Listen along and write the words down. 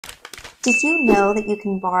Did you know that you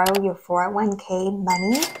can borrow your 401k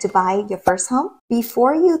money to buy your first home?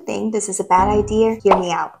 Before you think this is a bad idea, hear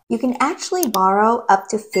me out. You can actually borrow up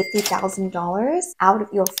to $50,000 out of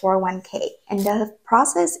your 401k. And the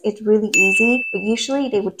process is really easy, but usually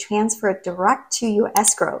they would transfer it direct to your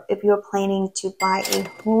escrow if you're planning to buy a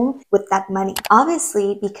home with that money.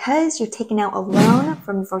 Obviously, because you're taking out a loan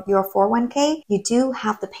from your 401k, you do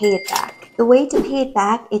have to pay it back. The way to pay it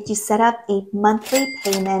back is you set up a monthly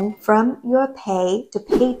payment from your pay to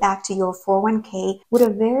pay back to your 401k with a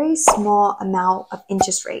very small amount of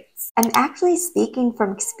interest rates. I'm actually speaking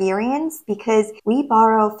from experience because we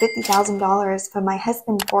borrowed $50,000 from my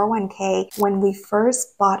husband's 401k when we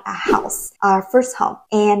first bought a house, our first home.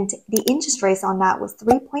 And the interest rates on that was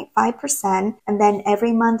 3.5%. And then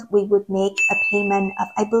every month we would make a payment of,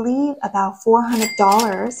 I believe, about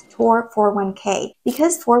 $400 toward 401k.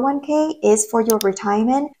 Because 401k is for your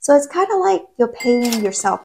retirement, so it's kind of like you're paying yourself